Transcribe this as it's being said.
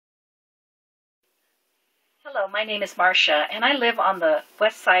Hello, my name is Marcia, and I live on the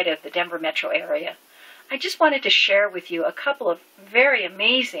west side of the Denver metro area. I just wanted to share with you a couple of very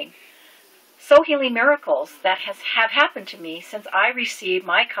amazing soul healing miracles that have happened to me since I received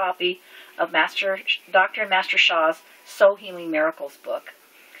my copy of Dr. and Master Sha's Soul Healing Miracles book.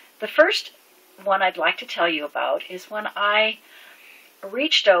 The first one I'd like to tell you about is when I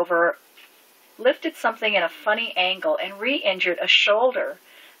reached over, lifted something in a funny angle, and re-injured a shoulder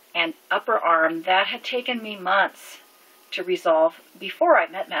and upper arm that had taken me months to resolve before I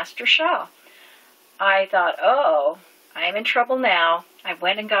met Master Sha. I thought, oh, I'm in trouble now. I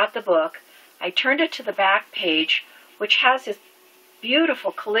went and got the book. I turned it to the back page, which has this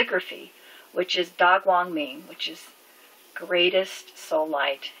beautiful calligraphy, which is Da Guang Ming, which is greatest soul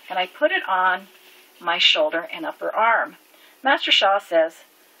light. And I put it on my shoulder and upper arm. Master Sha says,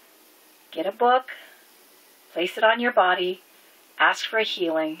 get a book, place it on your body, ask for a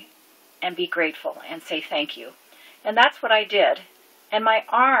healing, and be grateful and say thank you. And that's what I did. And my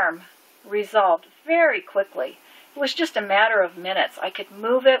arm resolved very quickly. It was just a matter of minutes. I could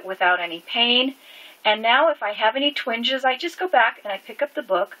move it without any pain. And now if I have any twinges, I just go back and I pick up the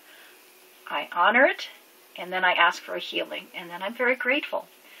book, I honor it, and then I ask for a healing. And then I'm very grateful.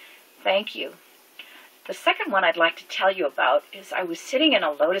 Thank you. The second one I'd like to tell you about is I was sitting in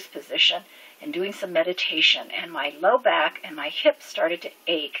a lotus position and doing some meditation, and my low back and my hips started to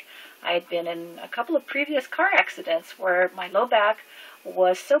ache. I had been in a couple of previous car accidents where my low back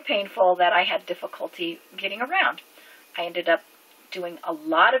was so painful that I had difficulty getting around. I ended up doing a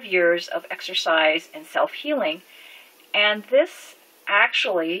lot of years of exercise and self-healing, and this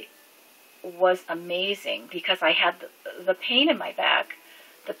actually was amazing because I had the pain in my back,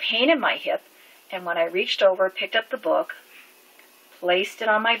 the pain in my hip, and when I reached over, picked up the book, placed it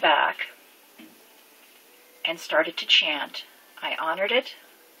on my back, and started to chant. I honored it,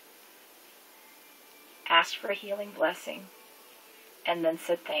 asked for a healing blessing, and then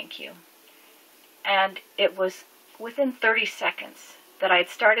said thank you. And it was within 30 seconds that I had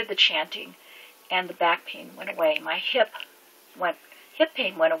started the chanting, and the back pain went away. My hip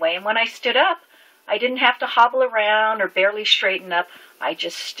pain went away, and when I stood up, I didn't have to hobble around or barely straighten up. I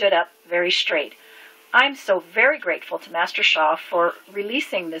just stood up very straight. I'm so very grateful to Master Sha for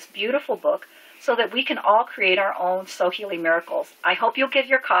releasing this beautiful book so that we can all create our own soul healing miracles. I hope you'll get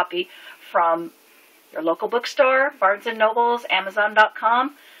your copy from your local bookstore, Barnes & Noble's,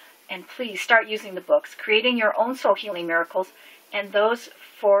 Amazon.com, and please start using the books, creating your own soul healing miracles, and those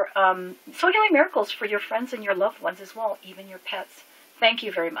for soul healing miracles for your friends and your loved ones as well, even your pets. Thank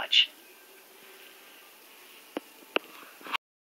you very much.